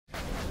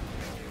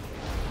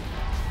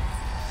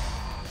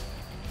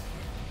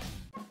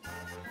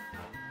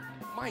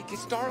Mike,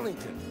 it's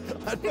Darlington.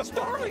 It's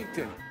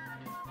Darlington.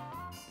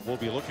 We'll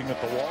be looking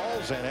at the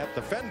walls and at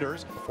the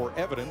fenders for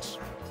evidence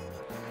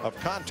of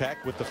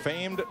contact with the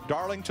famed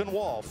Darlington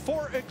wall.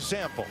 For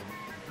example,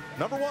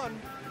 number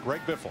 1,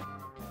 Greg Biffle.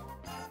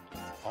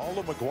 All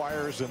the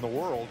McGuires in the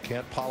world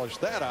can't polish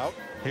that out.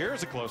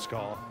 Here's a close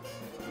call.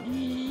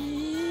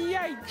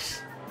 Yikes.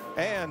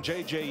 And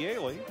J.J.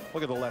 Yaley,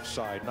 look at the left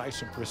side,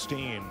 nice and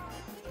pristine.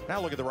 Now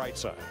look at the right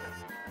side.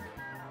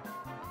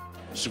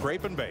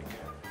 Scrape and bake.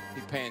 He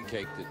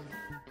pancaked it.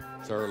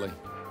 It's early.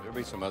 There'll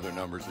be some other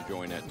numbers to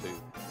join that too.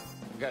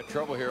 We got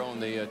trouble here on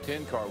the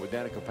 10 car with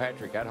Danica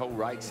Patrick. That whole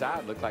right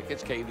side looked like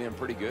it's caved in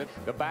pretty good.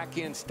 The back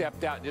end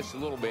stepped out just a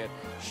little bit.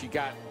 She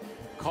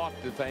caught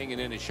the thing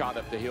and then it shot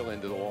up the hill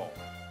into the wall.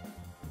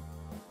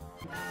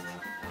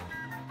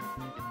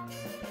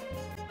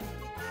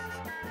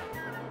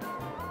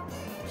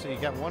 So you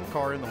got one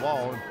car in the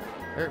wall.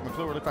 Eric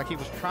McClure looked like he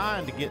was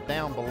trying to get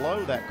down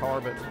below that car,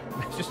 but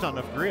it's just not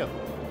enough grip.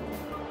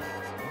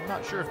 I'm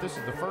not sure if this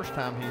is the first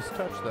time he's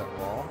touched that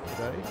wall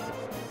today.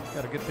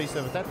 Got a good piece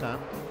of it that time.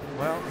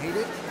 Well, he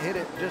didn't hit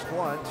it just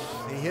once.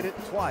 He hit it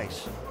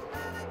twice.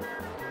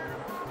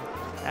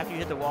 After you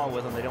hit the wall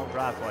with them, they don't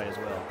drive quite as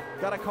well.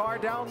 Got a car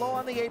down low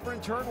on the apron,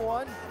 turn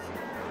 1.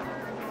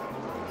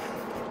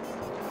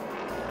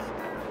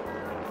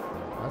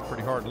 That's a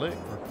pretty hard lick.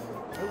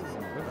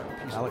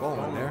 Piece of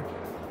bowling there.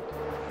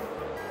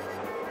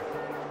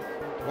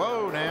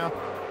 Whoa, now.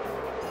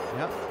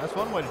 Yep, that's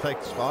one way to take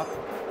the spot.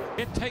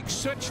 It takes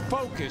such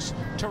focus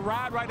to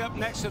ride right up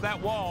next to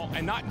that wall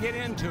and not get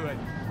into it.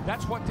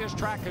 That's what this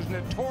track is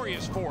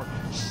notorious for,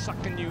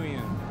 sucking you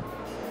in.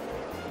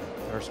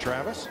 There's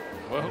Travis,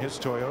 his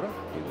Toyota.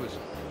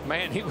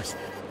 He was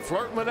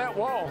flirting with that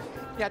wall.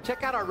 Yeah,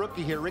 check out our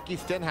rookie here, Ricky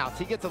Stenhouse.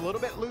 He gets a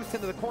little bit loose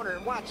into the corner,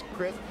 and watch,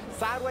 Chris,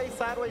 sideways,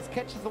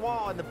 catches the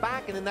wall in the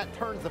back, and then that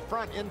turns the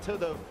front into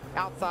the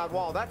outside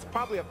wall. That's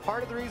probably a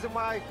part of the reason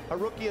why a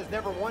rookie has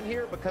never won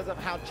here, because of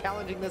how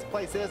challenging this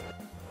place is.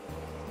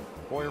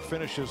 Boyer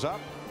finishes up.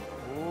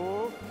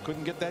 Ooh,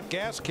 couldn't get that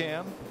gas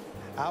can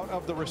out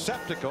of the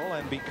receptacle,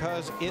 and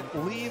because it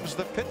leaves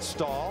the pit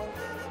stall,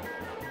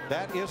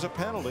 that is a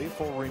penalty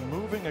for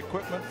removing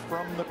equipment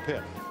from the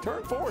pit.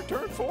 Turn 4,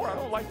 turn 4. I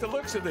don't like the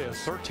looks of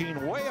this.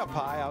 13 way up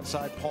high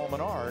outside Paul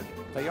Menard.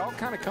 They all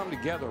kind of come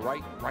together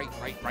right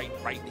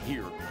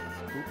here.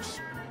 Oops.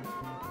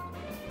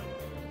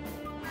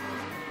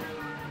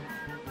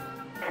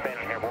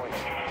 Standing here, boys.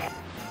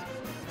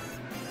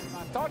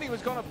 I thought he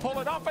was going to pull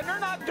it off, and they're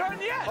not done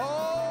yet.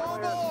 Oh,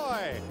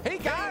 boy. He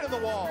got into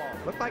the wall.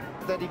 Looked like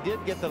that he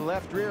did get the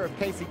left rear of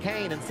Casey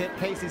Kane and sent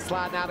Casey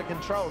sliding out of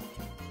control.